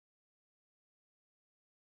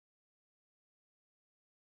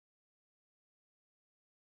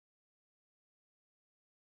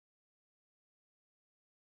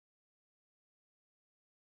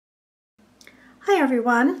Hi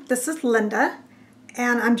everyone, this is Linda,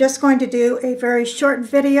 and I'm just going to do a very short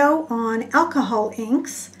video on alcohol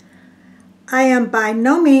inks. I am by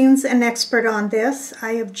no means an expert on this.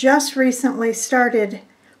 I have just recently started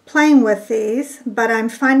playing with these, but I'm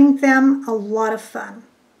finding them a lot of fun.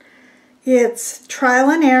 It's trial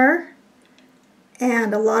and error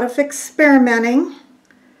and a lot of experimenting,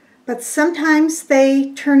 but sometimes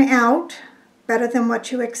they turn out better than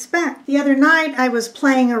what you expect. The other night I was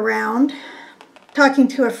playing around talking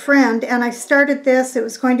to a friend, and I started this. It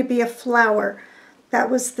was going to be a flower. That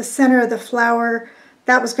was the center of the flower.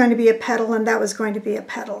 That was going to be a petal, and that was going to be a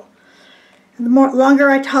petal. And the longer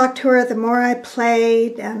I talked to her, the more I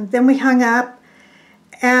played, and then we hung up,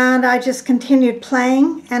 and I just continued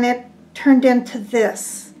playing, and it turned into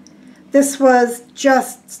this. This was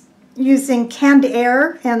just using canned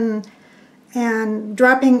air and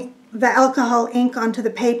dropping the alcohol ink onto the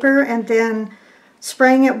paper and then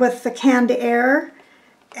spraying it with the canned air,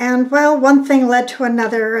 and well, one thing led to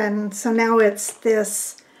another, and so now it's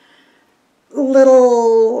this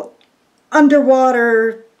little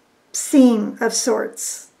underwater scene of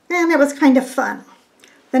sorts, and it was kind of fun.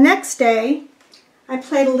 The next day I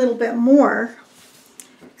played a little bit more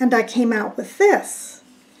and I came out with this,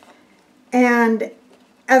 and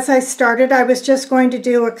as I started I was just going to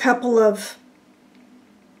do a couple of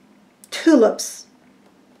tulips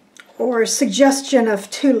or suggestion of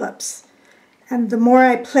tulips, and the more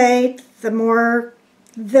I played, the more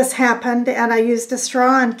this happened, and I used a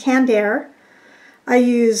straw and canned air. I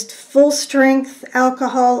used full strength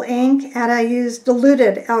alcohol ink, and I used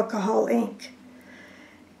diluted alcohol ink,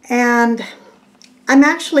 and I'm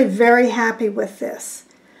actually very happy with this.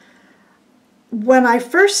 When I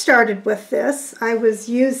first started with this, I was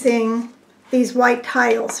using these white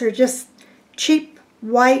tiles. They're just cheap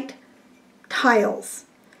white tiles.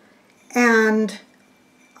 And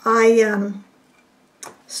I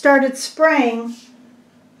started spraying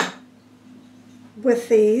with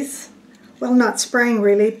these. Well, not spraying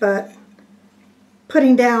really, but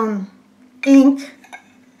putting down ink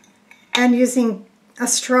and using a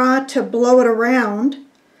straw to blow it around.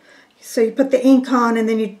 So you put the ink on and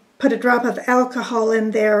then you put a drop of alcohol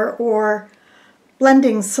in there, or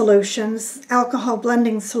blending solutions, alcohol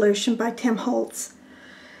blending solution by Tim Holtz.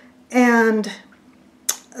 And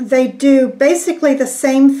they do basically the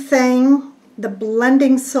same thing. The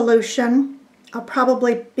blending solution, I'll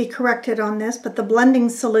probably be corrected on this, but the blending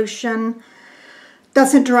solution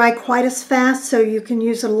doesn't dry quite as fast, so you can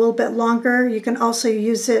use it a little bit longer. You can also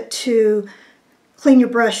use it to clean your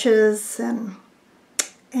brushes and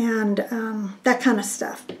that kind of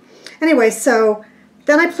stuff. Anyway, so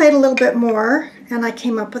then I played a little bit more and I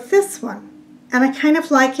came up with this one. And I kind of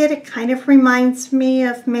like it. It kind of reminds me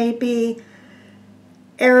of maybe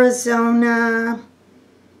Arizona,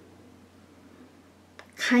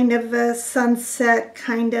 kind of a sunset,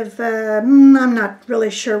 kind of a, I'm not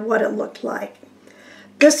really sure what it looked like.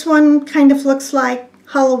 This one kind of looks like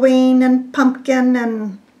Halloween and pumpkin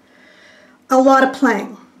and a lot of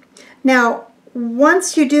playing. Now,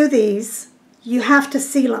 once you do these, you have to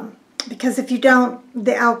seal them, because if you don't,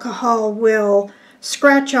 the alcohol will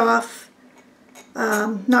scratch off.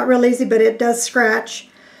 Not real easy, but it does scratch.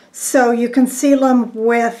 So you can seal them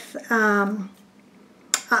with, I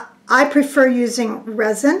prefer using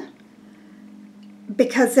resin,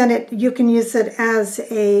 because then you can use it as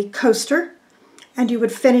a coaster, and you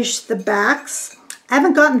would finish the backs. I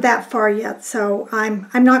haven't gotten that far yet, so I'm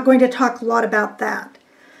not going to talk a lot about that.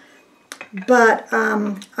 But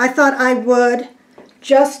I thought I would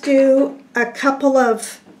just do a couple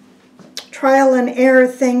of trial and error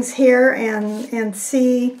things here and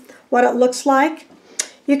see what it looks like.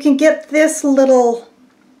 You can get this little,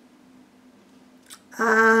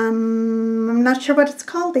 I'm not sure what it's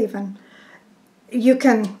called even.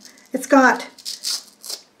 It's got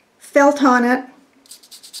felt on it,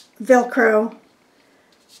 Velcro.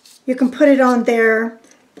 You can put it on there,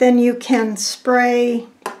 then you can spray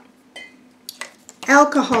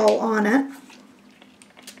alcohol on it,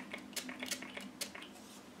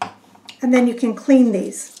 and then you can clean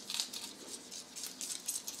these.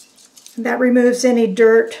 That removes any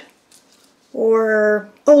dirt or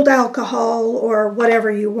old alcohol or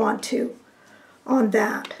whatever you want to on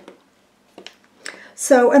that.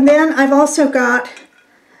 So, and then I've also got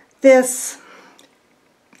this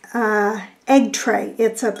egg tray.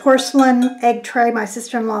 It's a porcelain egg tray. My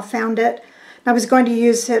sister-in-law found it. I was going to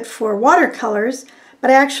use it for watercolors,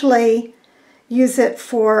 but I actually use it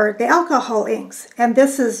for the alcohol inks. And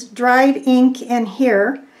this is dried ink in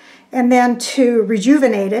here. And then to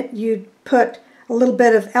rejuvenate it, you put a little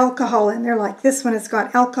bit of alcohol in there, like this one has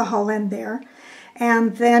got alcohol in there.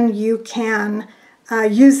 and then you can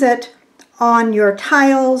use it on your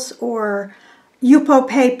tiles or Yupo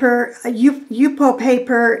paper. Yupo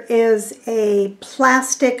paper is a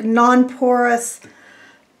plastic, non-porous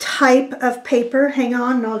type of paper. Hang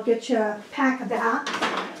on, and I'll get you a pack of that.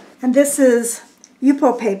 And this is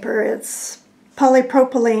Yupo paper. It's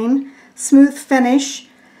polypropylene, smooth finish,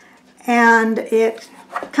 and it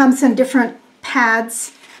comes in different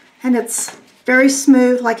pads, and it's very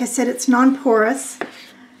smooth. Like I said, it's non-porous,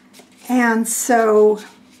 and so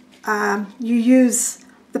you use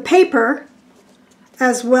the paper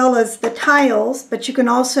as well as the tiles, but you can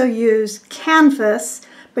also use canvas,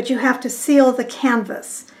 but you have to seal the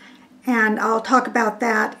canvas, and I'll talk about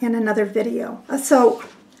that in another video. So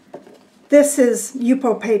this is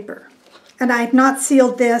Yupo paper, and I have not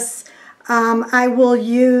sealed this. I will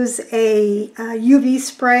use a UV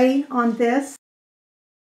spray on this.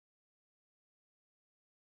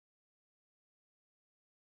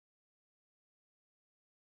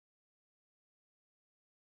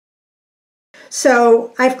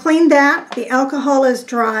 So I've cleaned that. The alcohol is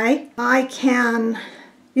dry. I can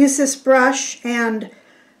use this brush and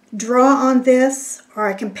draw on this, or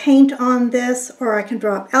I can paint on this, or I can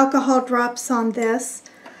drop alcohol drops on this.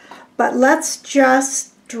 But let's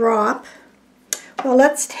just drop, well,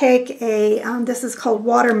 let's take a, this is called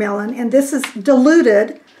watermelon, and this is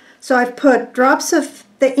diluted. So I've put drops of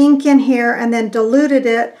the ink in here and then diluted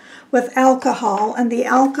it with alcohol, and the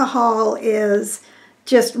alcohol is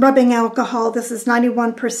just rubbing alcohol. This is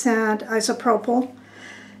 91% isopropyl,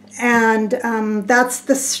 and that's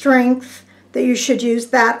the strength that you should use,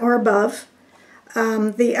 that or above.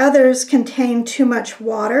 The others contain too much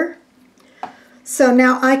water. So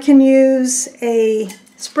now I can use a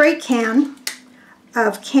spray can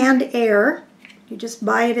of canned air. You just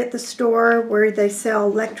buy it at the store where they sell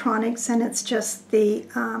electronics, and it's just the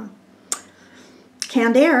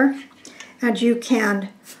canned air, and you can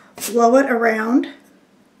blow it around.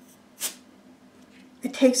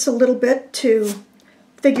 It takes a little bit to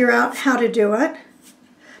figure out how to do it,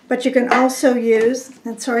 but you can also use,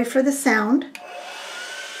 and sorry for the sound,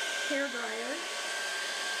 hair dryer.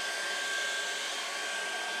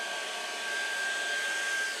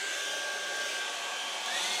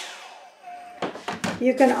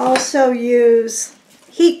 You can also use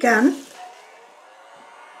heat gun.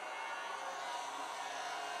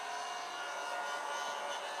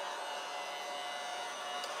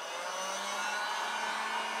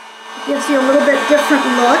 Gives you a little bit different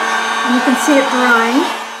look, and you can see it drying.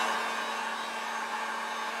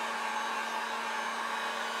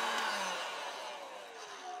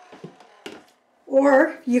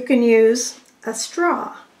 Or you can use a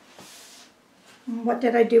straw. And what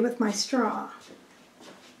did I do with my straw?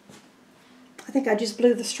 I think I just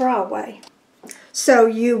blew the straw away. So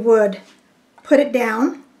you would put it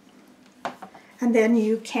down, and then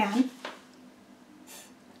you can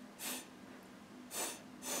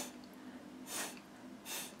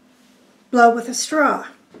blow with a straw.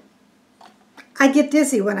 I get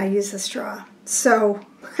dizzy when I use a straw, so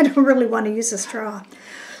I don't really want to use a straw.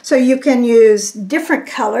 So you can use different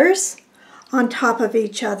colors on top of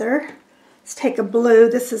each other. Let's take a blue.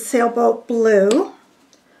 This is Sailboat Blue,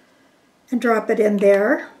 and drop it in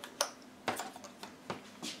there.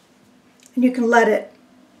 And you can let it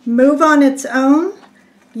move on its own.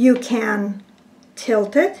 You can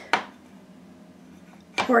tilt it,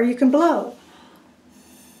 or you can blow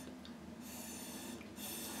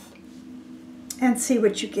and see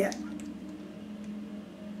what you get.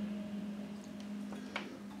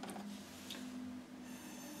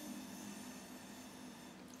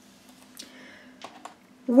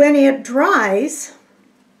 When it dries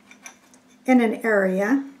in an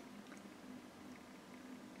area,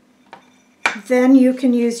 then you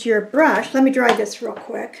can use your brush. Let me dry this real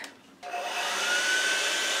quick.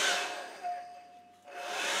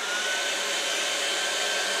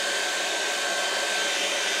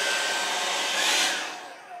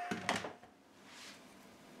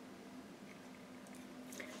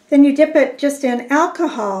 Then you dip it just in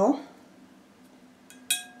alcohol.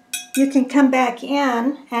 You can come back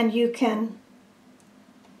in and you can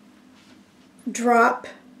drop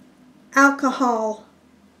alcohol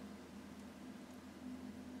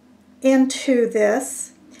into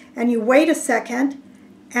this, and you wait a second,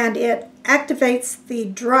 and it activates the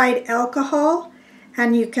dried alcohol,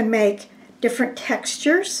 and you can make different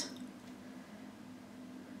textures.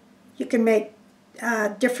 You can make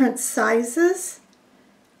different sizes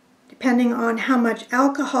depending on how much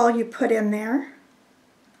alcohol you put in there.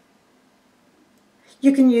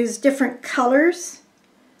 You can use different colors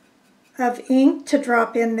of ink to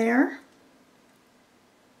drop in there.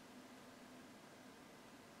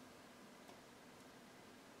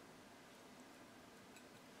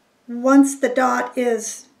 once the dot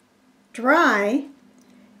is dry,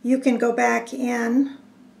 you can go back in,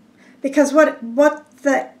 because what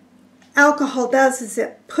the alcohol does is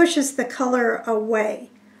it pushes the color away.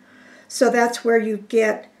 So that's where you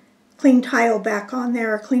get clean tile back on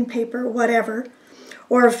there, or clean paper, whatever.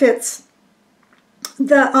 Or if it's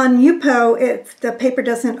on Yupo, the paper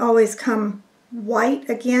doesn't always come white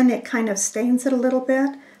again, it kind of stains it a little bit,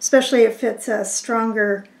 especially if it's a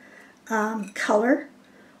stronger color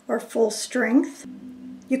or full strength.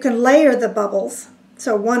 You can layer the bubbles,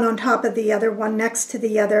 so one on top of the other, one next to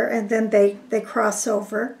the other, and then they cross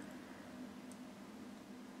over.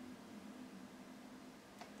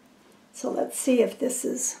 So let's see if this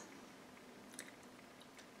is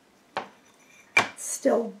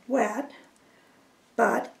still wet,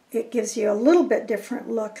 but it gives you a little bit different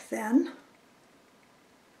look then.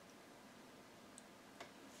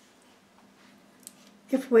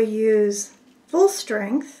 If we use full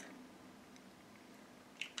strength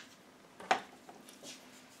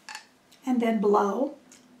and then blow,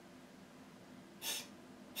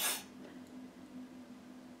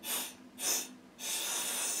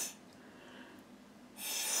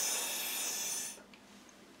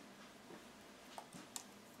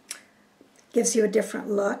 gives you a different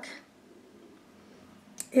look.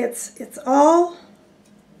 It's all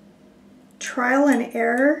trial and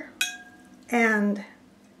error, and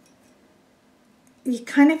you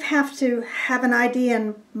kind of have to have an idea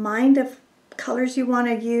in mind of colors you want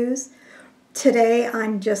to use. Today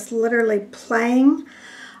I'm just literally playing.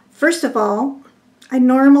 First of all, I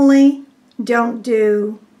normally don't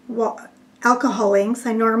do alcohol inks.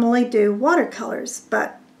 I normally do watercolors,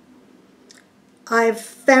 but I've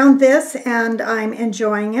found this and I'm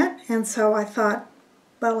enjoying it, and so I thought,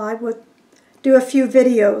 well, I would do a few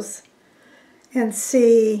videos and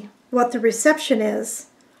see what the reception is.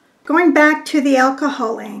 Going back to the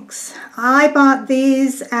alcohol inks, I bought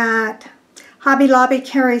these at Hobby Lobby,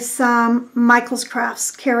 carries some, Michaels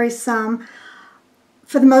Crafts carries some.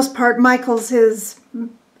 For the most part, Michaels has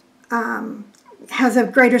a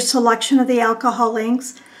greater selection of the alcohol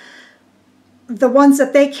inks. The ones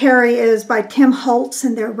that they carry is by Tim Holtz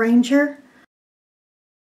and their Ranger.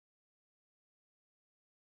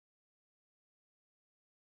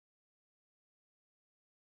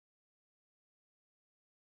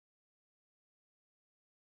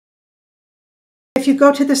 If you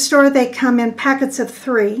go to the store, they come in packets of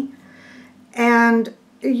 3, and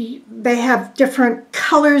they have different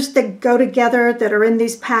colors that go together that are in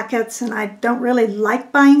these packets, and I don't really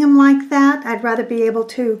like buying them like that. I'd rather be able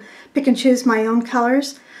to pick and choose my own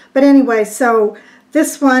colors. But anyway, so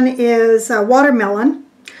this one is watermelon.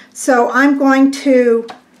 So I'm going to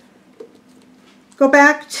go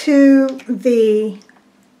back to the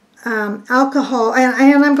alcohol,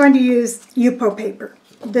 and I'm going to use Yupo paper.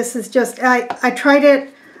 This is just, I tried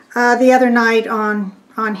it the other night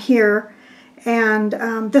on here,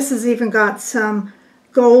 and this has even got some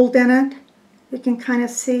gold in it. You can kind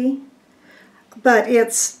of see, but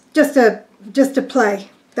it's just a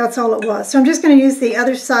play. That's all it was. So I'm just going to use the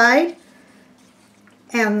other side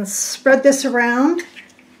and spread this around.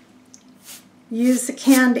 Use the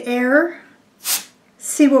canned air.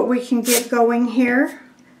 See what we can get going here.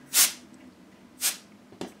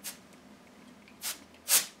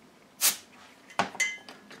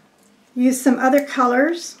 Use some other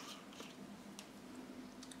colors.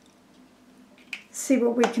 See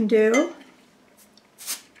what we can do.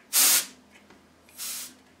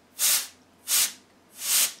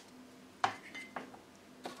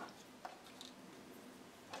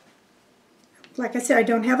 Like I said, I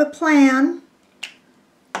don't have a plan,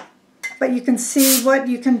 but you can see what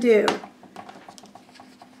you can do.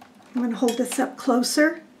 I'm going to hold this up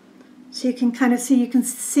closer so you can kind of see,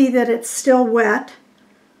 that it's still wet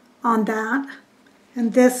on that.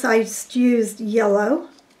 And this I just used yellow.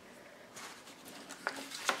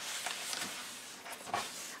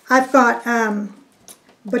 I've got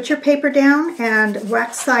butcher paper down and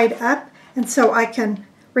wax side up, and so I can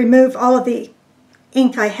remove all of the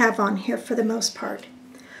ink I have on here for the most part.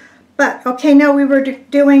 But okay, now we were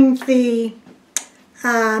doing the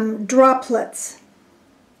droplets,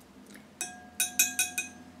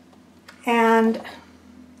 and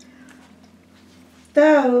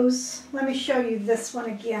those, let me show you this one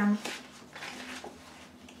again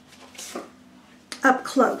up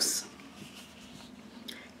close.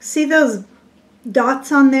 See those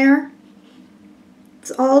dots on there?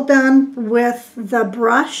 It's all done with the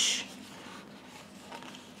brush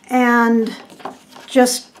and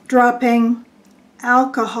just dropping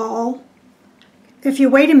alcohol. If you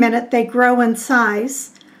wait a minute, they grow in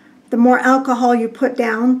size. The more alcohol you put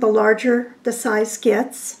down, the larger the size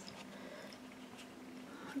gets.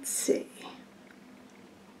 Let's see.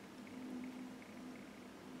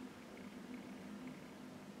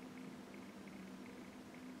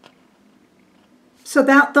 So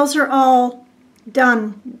those are all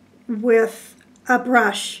done with a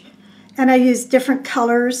brush, and I use different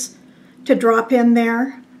colors to drop in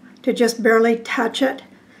there to just barely touch it,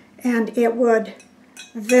 and it would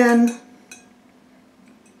then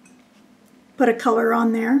put a color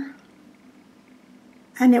on there,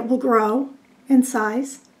 and it will grow in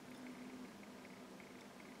size.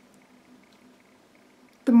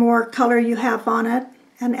 The more color you have on it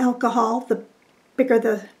and alcohol, the bigger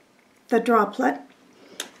the droplet.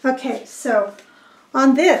 Okay, so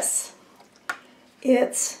on this,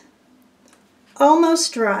 it's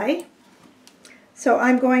almost dry, so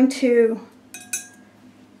I'm going to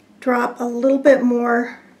drop a little bit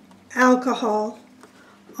more alcohol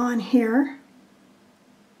on here.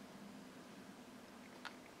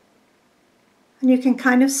 And you can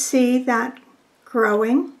kind of see that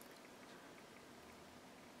growing.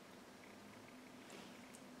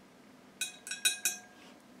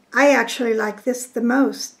 I actually like this the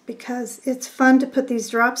most because it's fun to put these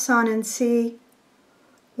drops on and see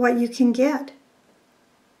what you can get.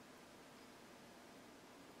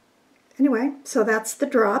 Anyway, so that's the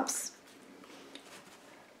drops.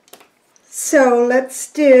 So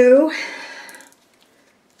let's do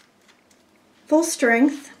full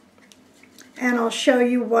strength, and I'll show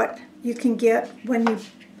you what you can get when you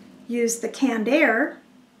use the canned air.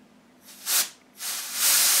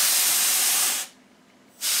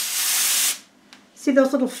 See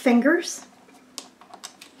those little fingers?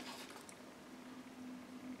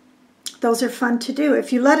 Those are fun to do.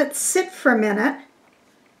 If you let it sit for a minute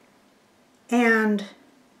and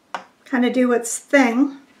kind of do its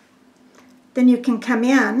thing, then you can come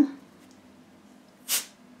in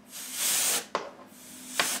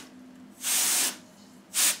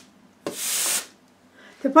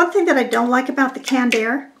The one thing that I don't like about the canned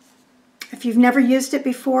air, if you've never used it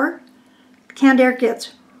before, canned air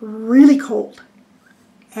gets really cold.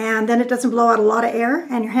 And then it doesn't blow out a lot of air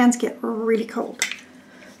and your hands get really cold.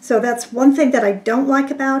 So that's one thing that I don't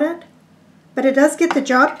like about it, but it does get the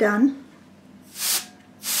job done.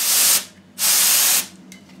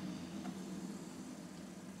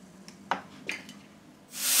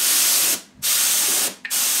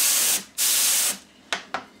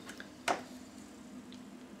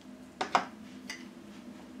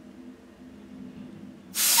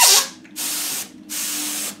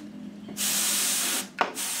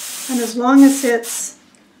 And as long as it's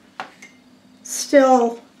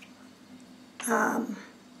still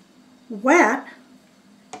wet,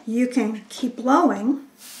 you can keep blowing.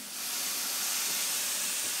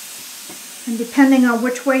 And depending on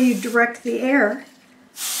which way you direct the air,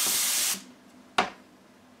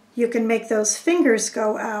 you can make those fingers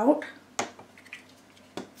go out.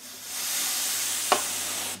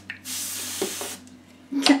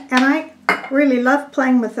 And I really love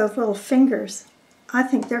playing with those little fingers. I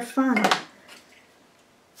think they're fun.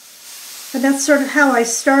 And that's sort of how I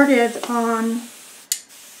started on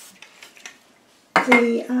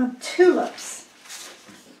the tulips,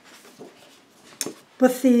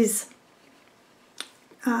 with these,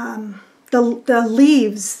 the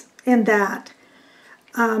leaves in that.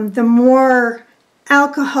 The more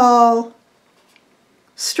alcohol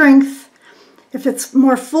strength, if it's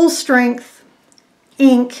more full strength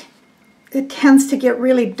ink, it tends to get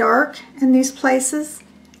really dark in these places.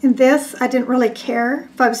 In this, I didn't really care.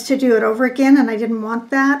 If I was to do it over again and I didn't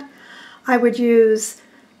want that, I would use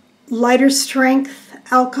lighter strength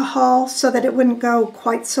alcohol so that it wouldn't go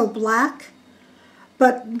quite so black.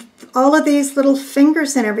 But all of these little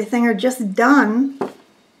fingers and everything are just done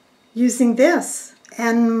using this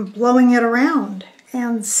and blowing it around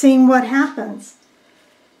and seeing what happens.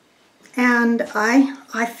 And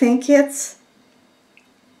I think it's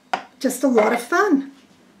just a lot of fun.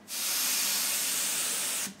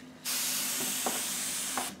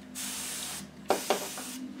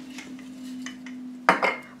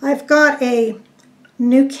 I've got a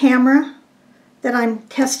new camera that I'm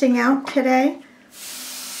testing out today.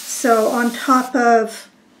 So on top of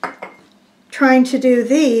trying to do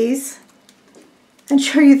these and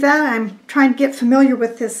show you that, I'm trying to get familiar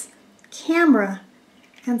with this camera.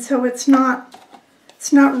 And so it's not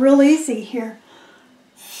real easy here.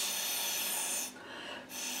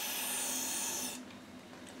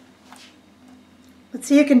 But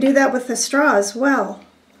see, you can do that with the straw as well.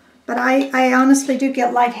 But I honestly do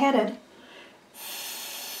get lightheaded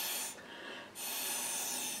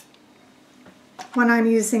when I'm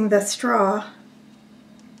using the straw.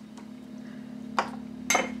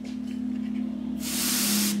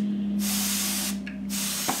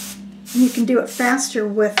 You can do it faster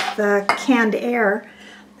with the canned air.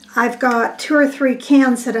 I've got 2 or 3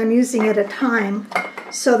 cans that I'm using at a time,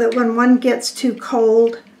 so that when one gets too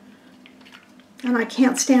cold and I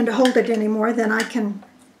can't stand to hold it anymore, then I can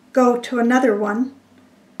go to another one.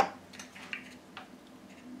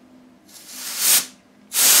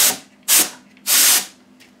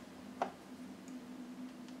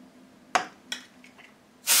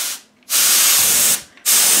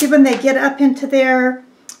 See, when they get up into there,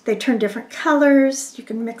 they turn different colors. You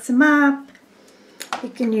can mix them up. You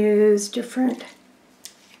can use different,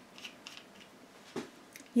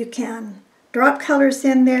 you can drop colors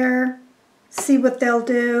in there, see what they'll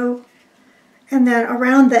do. And then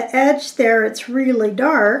around the edge there, it's really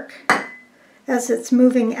dark as it's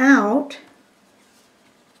moving out.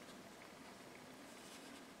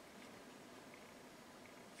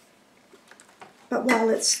 But while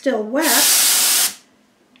it's still wet,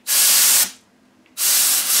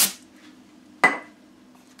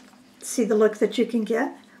 see the look that you can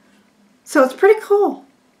get. So it's pretty cool.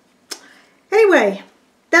 Anyway,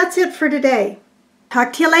 that's it for today.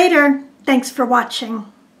 Talk to you later. Thanks for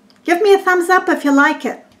watching. Give me a thumbs up if you like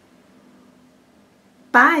it.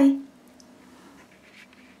 Bye.